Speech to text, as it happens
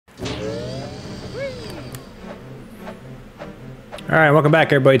Alright, welcome back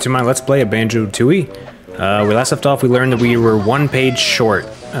everybody to my Let's Play of Banjo Tooie. We last left off, we learned that we were 1 page short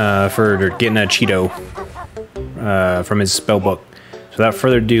for getting a Cheeto from his spell book. So without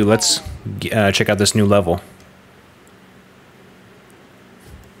further ado, let's check out this new level.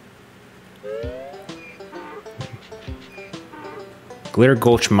 Glitter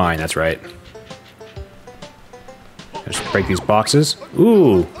Gulch Mine, that's right. Just break these boxes.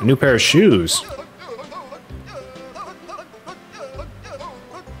 Ooh, a new pair of shoes.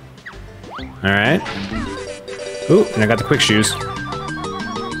 Alright. Ooh, and I got the quick shoes.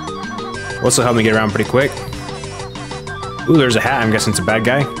 Also help me get around pretty quick. Ooh, there's a hat. I'm guessing it's a bad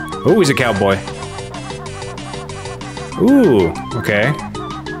guy. Ooh, he's a cowboy. Ooh, okay.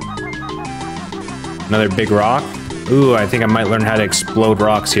 Another big rock. Ooh, I think I might learn how to explode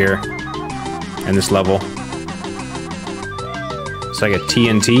rocks here in this level. It's like a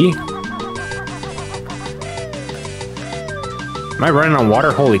TNT. Am I running on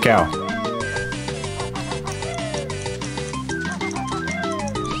water? Holy cow.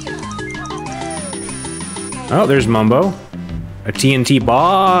 Oh, there's Mumbo. A TNT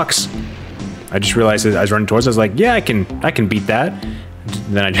box. I just realized as I was running towards it, I was like, yeah, I can beat that.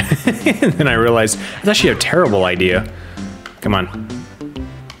 And then I realized that's actually a terrible idea. Come on.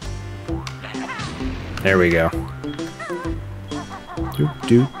 There we go. Do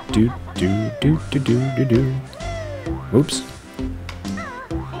do do do do do do do. Oops.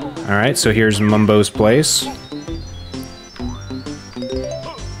 All right, so here's Mumbo's place.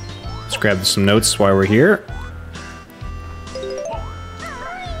 Let's grab some notes while we're here.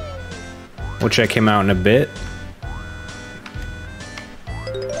 We'll check him out in a bit.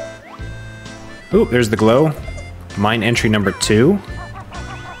 Ooh, there's the glow. Mine entry number 2.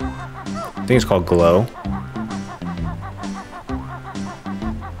 I think it's called glow.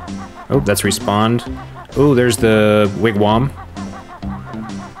 Oh, that's respawned. Ooh, there's the wigwam.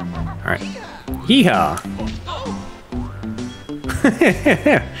 Alright. Yeehaw!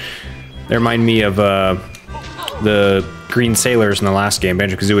 They remind me of the green sailors in the last game,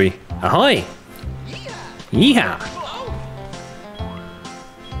 Banjo Kazooie. Ahoy! Yeehaw!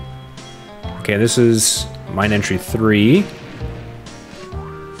 Okay, this is mine entry 3.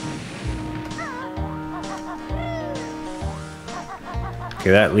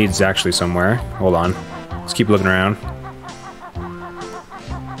 Okay, that leads actually somewhere. Hold on. Let's keep looking around.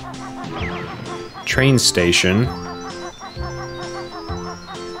 Train station.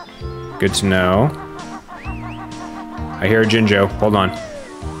 Good to know. I hear a Jinjo. Hold on.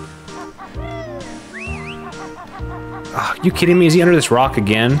 Oh, you kidding me? Is he under this rock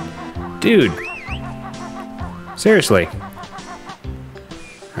again? Dude. Seriously.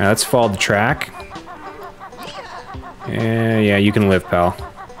 Alright, let's follow the track. Yeah, you can live, pal.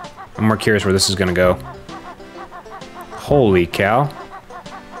 I'm more curious where this is gonna go. Holy cow.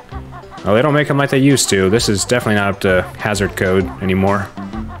 Oh, they don't make them like they used to. This is definitely not up to hazard code anymore.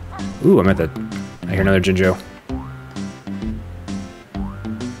 Ooh, I'm at the... I hear another Jinjo.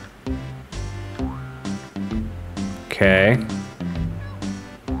 Okay.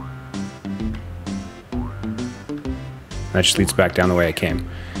 That just leads back down the way I came.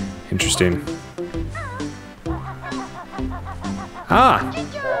 Interesting. Ah!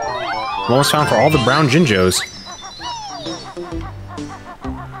 I'm almost found for all the brown Jinjos.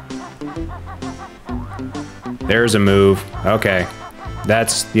 There's a move. Okay.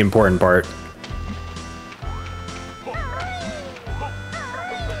 That's the important part.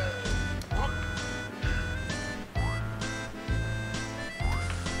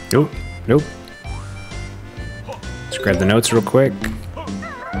 Nope. Nope. Let's grab the notes real quick.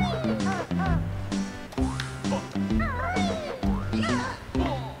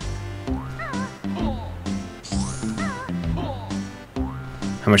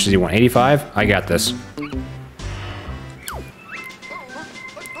 How much does he want? 85? I got this.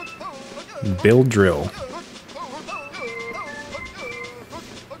 Build drill.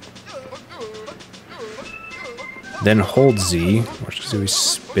 Then hold Z. Watch we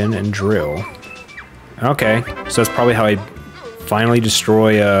spin and drill. Okay, so that's probably how I finally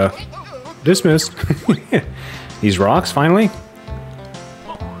destroy, dismissed. These rocks, finally.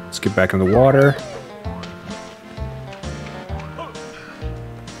 Let's get back in the water.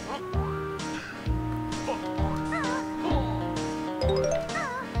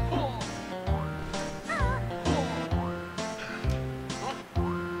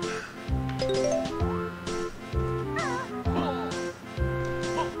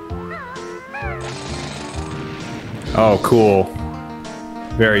 Oh, cool.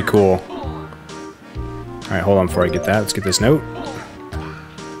 Very cool. Alright, hold on before I get that. Let's get this note.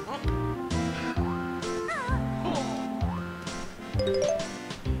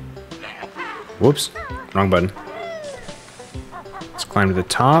 Whoops. Wrong button. Let's climb to the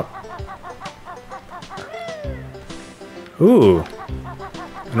top. Ooh.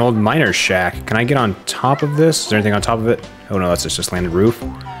 An old miner's shack. Can I get on top of this? Is there anything on top of it? Oh no, that's just landed roof.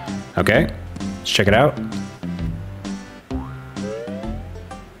 Okay. Let's check it out.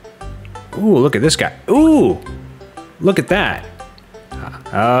 Ooh, look at this guy. Ooh! Look at that.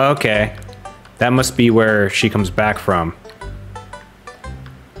 Okay. That must be where she comes back from.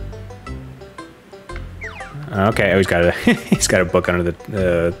 Okay, oh, he's got a he's got a book under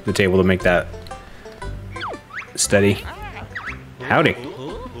the table to make that steady. Howdy.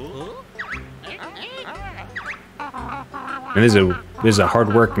 And this is a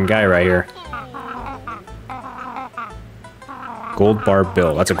hard-working guy right here. Gold Bar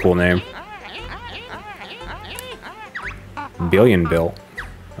Bill. That's a cool name. Bullion Bill.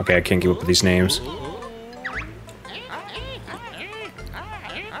 Okay, I can't keep up with these names.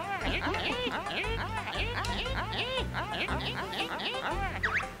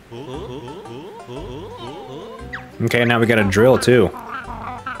 Okay, now we got a drill too.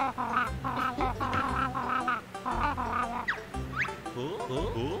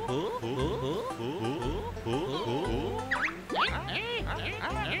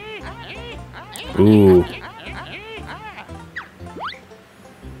 Ooh.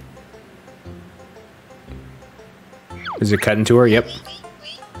 Is it cutting to her? Yep.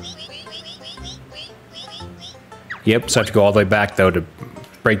 Yep, so I have to go all the way back though to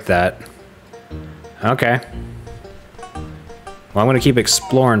break that. Okay. Well, I'm gonna keep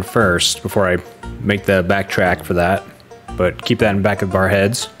exploring first before I make the backtrack for that. But keep that in the back of our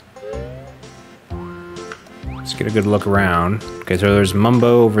heads. Let's get a good look around. Okay, so there's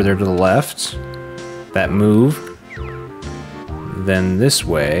Mumbo over there to the left. That move. Then this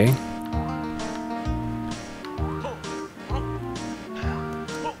way.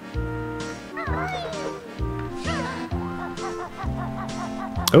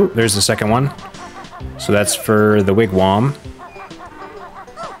 Oh, there's the second one. So that's for the wigwam.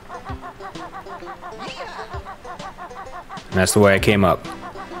 And that's the way I came up.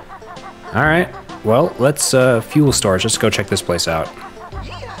 Alright, well, let's fuel storage. Let's go check this place out.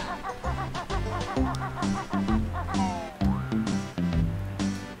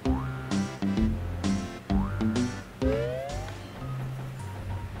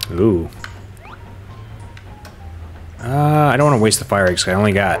 Ooh. I don't want to waste the fire eggs. I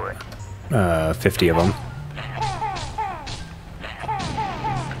only got 50 of them.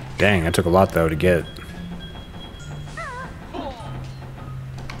 Dang, that took a lot though to get.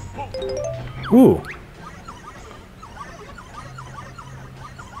 Ooh.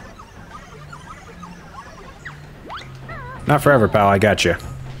 Not forever, pal. I got you.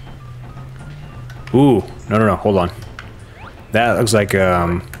 Ooh. No. Hold on. That looks like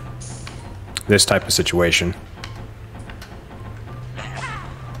this type of situation.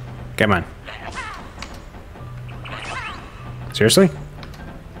 Come on. Seriously?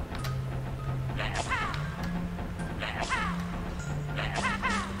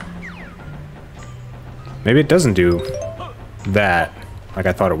 Maybe it doesn't do that like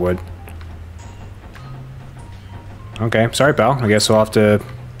I thought it would. Okay, sorry pal. I guess we'll have to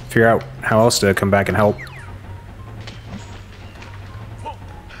figure out how else to come back and help.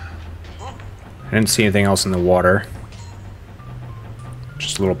 I didn't see anything else in the water.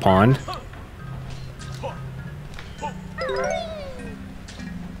 Just a little pond.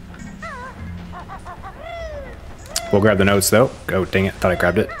 We'll grab the notes though. Oh, dang it. Thought I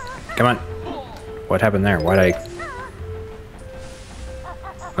grabbed it. Come on. What happened there? Why'd I...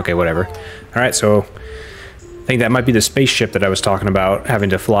 Okay, whatever. Alright, so... I think that might be the spaceship that I was talking about, having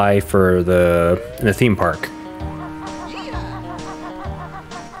to fly for in the theme park.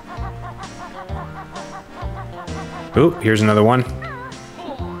 Ooh, here's another one.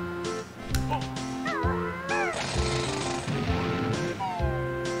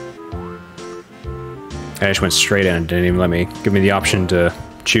 I just went straight in and didn't even let me give me the option to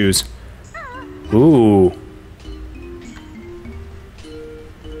choose. Ooh.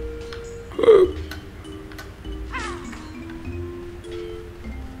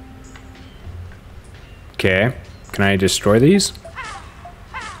 Okay. Can I destroy these?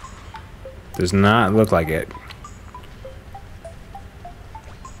 Does not look like it.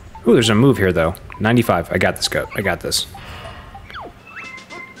 Ooh, there's a move here though. 95. I got this, goat. I got this.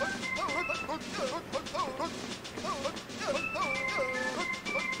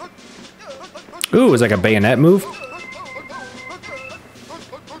 Ooh, it's like a bayonet move.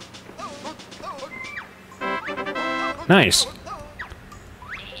 Nice.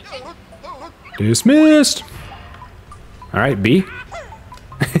 Dismissed. Alright, B.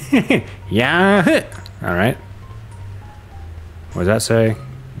 Yeah. Alright. What does that say?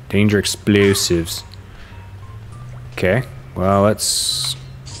 Danger explosives. Okay. Well, let's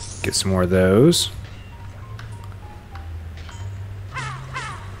get some more of those.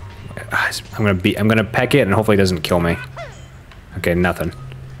 I'm gonna peck it and hopefully it doesn't kill me. Okay, nothing.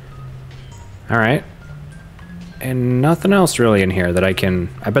 Alright. And nothing else really in here that I can...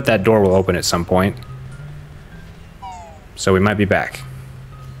 I bet that door will open at some point. So we might be back.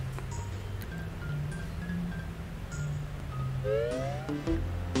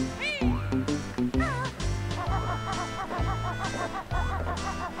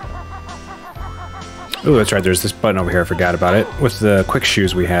 Ooh, that's right, there's this button over here, I forgot about it. With the quick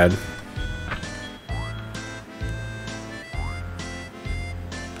shoes we had.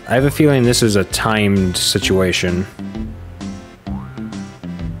 I have a feeling this is a timed situation.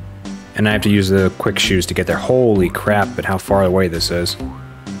 And I have to use the quick shoes to get there. Holy crap, but how far away this is.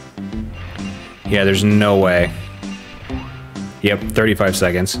 Yeah, there's no way. Yep, 35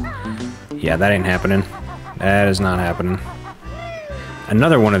 seconds. Yeah, that ain't happening. That is not happening.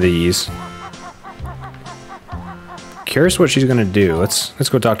 Another one of these. Curious what she's gonna do. Let's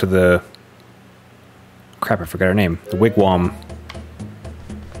go talk to the... Crap, I forgot her name. The Wigwam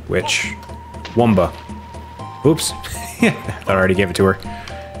Witch. Wumba. Oops. Thought I already gave it to her.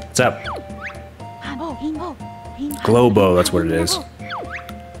 What's up? Globo, that's what it is.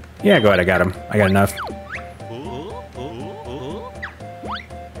 Yeah, go ahead, I got him. I got enough.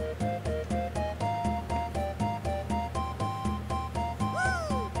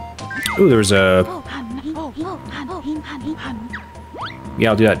 Ooh, there's a... Yeah,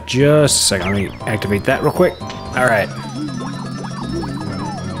 I'll do that just a second. Let me activate that real quick. Alright.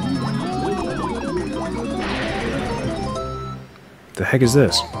 The heck is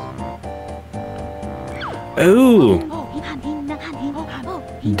this? Ooh!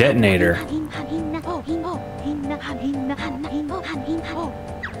 Detonator.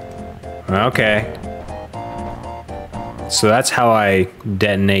 Okay. So that's how I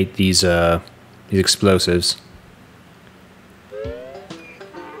detonate these explosives.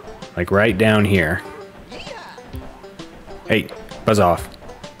 Like right down here. Hey, buzz off.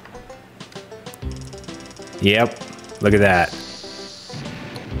 Yep, look at that.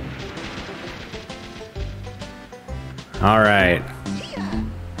 Alright.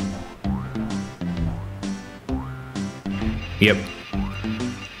 Yep.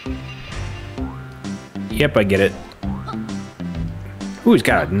 Yep, I get it. Ooh, he's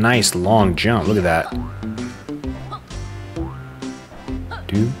got a nice long jump. Look at that.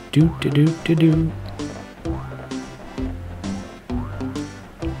 Do, do, do, do, do, do.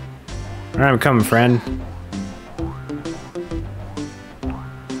 Alright, I'm coming, friend.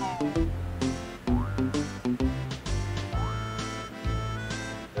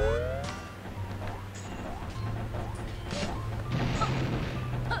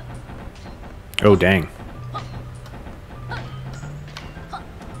 Oh, dang.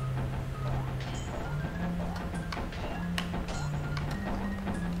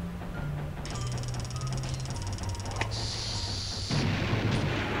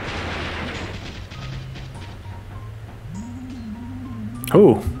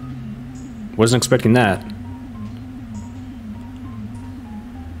 Oh, wasn't expecting that.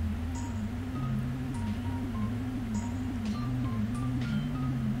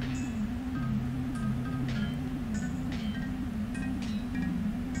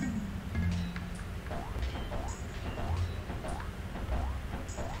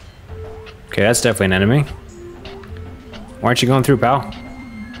 Okay, that's definitely an enemy. Why aren't you going through, pal?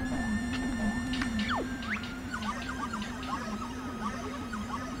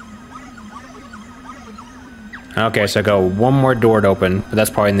 Okay, so I got one more door to open, but that's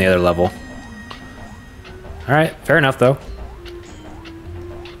probably in the other level. Alright, fair enough, though.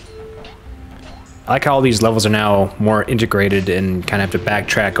 I like how all these levels are now more integrated and kind of have to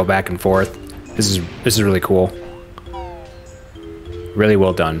backtrack, go back and forth. This is really cool. Really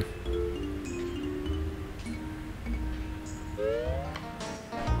well done.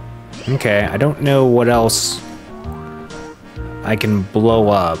 Okay, I don't know what else I can blow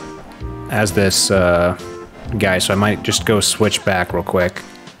up as this guy, so I might just go switch back real quick.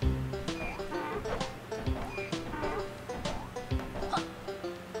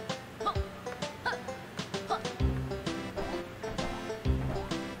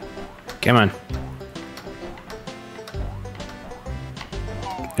 Come on.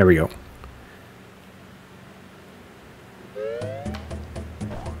 There we go.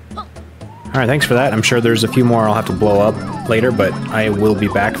 Alright, thanks for that. I'm sure there's a few more I'll have to blow up later, but I will be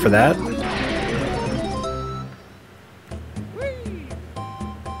back for that.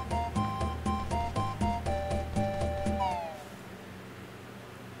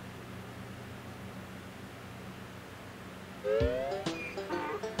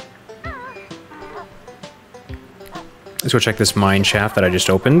 Let's go check this mine shaft that I just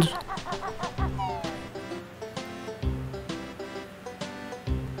opened.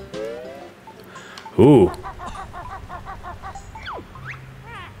 Ooh.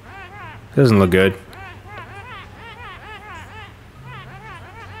 Doesn't look good.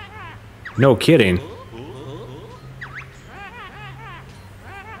 No kidding.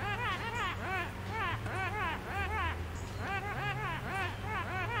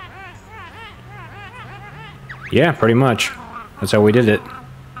 Yeah, pretty much. That's how we did it.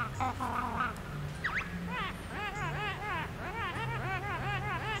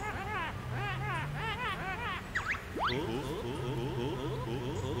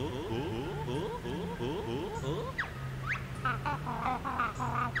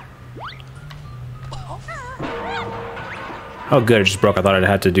 Oh good, it just broke. I thought it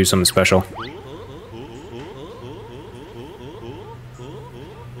had to do something special.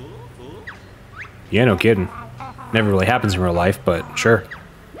 Yeah, no kidding. Never really happens in real life, but sure.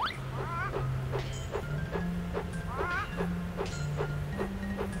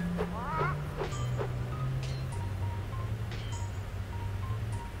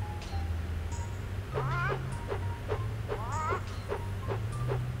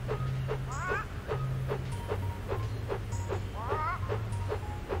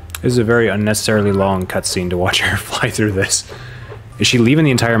 This is a very unnecessarily long cutscene to watch her fly through this. Is she leaving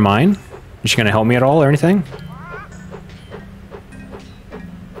the entire mine? Is she gonna help me at all or anything?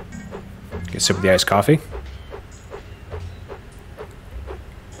 Get a sip of the iced coffee.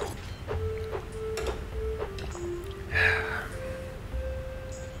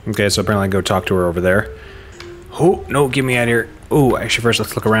 Okay, so apparently I go talk to her over there. Oh, no, get me out of here. Oh, actually first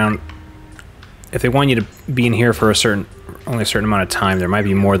let's look around. If they want you to be in here for only a certain amount of time, there might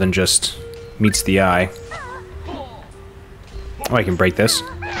be more than just meets the eye. Oh, I can break this,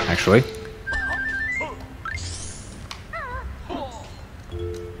 actually.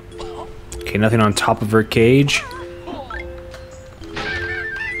 Okay, nothing on top of her cage.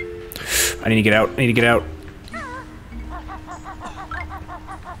 I need to get out. I need to get out.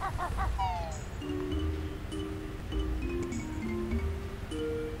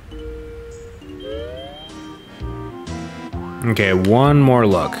 Okay, one more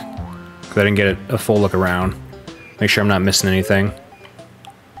look. Because I didn't get a full look around. Make sure I'm not missing anything.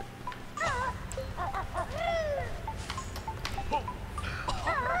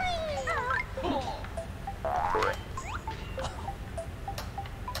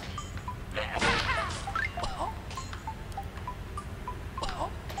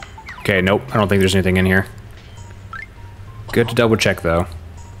 Okay, nope, I don't think there's anything in here. Good to double check though.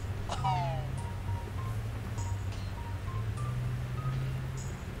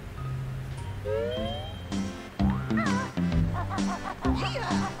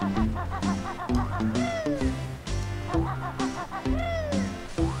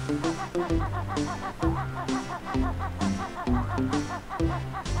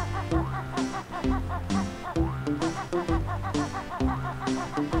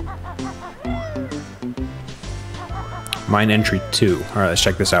 Mine entry 2. Alright, let's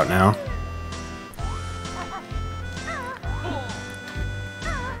check this out now.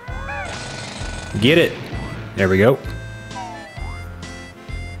 Get it! There we go.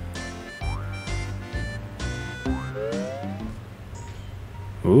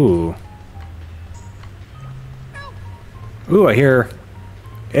 Ooh. Ooh, I hear...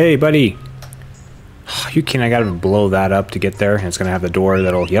 Hey, buddy! You can, I gotta blow that up to get there, and it's gonna have the door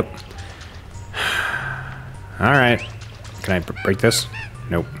that'll... Yep. Alright. Can I break this?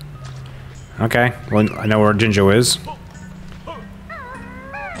 Nope. Okay, well, I know where Jinjo is.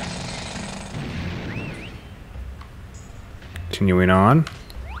 Continuing on.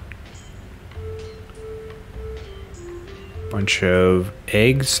 Bunch of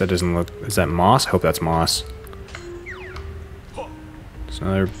eggs. That doesn't look... Is that moss? I hope that's moss. It's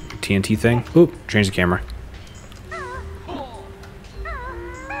another TNT thing. Oop, change the camera.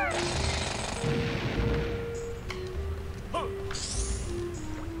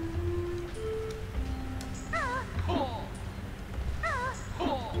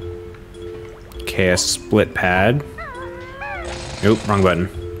 Okay, a split pad. Nope, wrong button.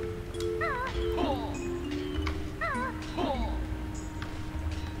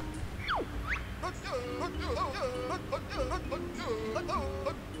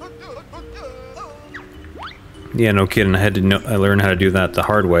 Yeah, no kidding. I learn how to do that the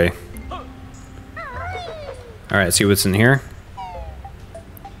hard way. Alright, see what's in here.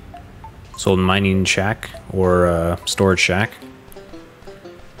 Sold mining shack or storage shack.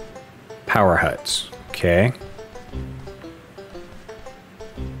 Power huts. Okay.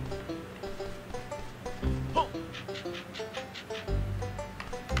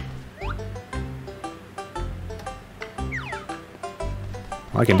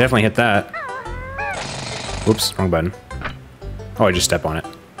 Well, I can definitely hit that. Whoops, wrong button. Oh, I just step on it.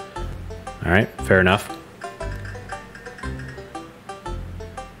 Alright, fair enough.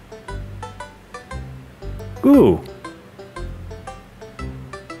 Ooh.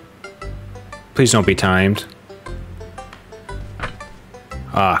 Please don't be timed.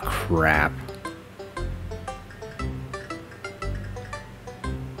 Ah, crap.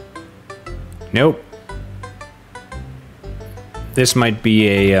 Nope. This might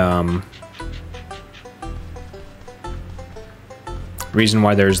be a, reason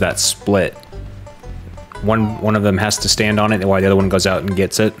why there's that split. One of them has to stand on it, while the other one goes out and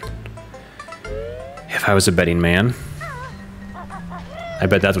gets it. If I was a betting man. I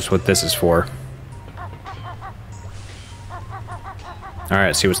bet that's what this is for.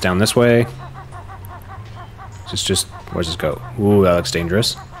 Alright, see what's down this way. Where's this go? Ooh, that looks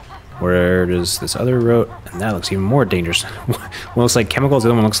dangerous. Where does this other road? And that looks even more dangerous. One looks like chemicals, the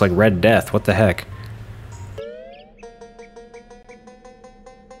other one looks like Red Death. What the heck?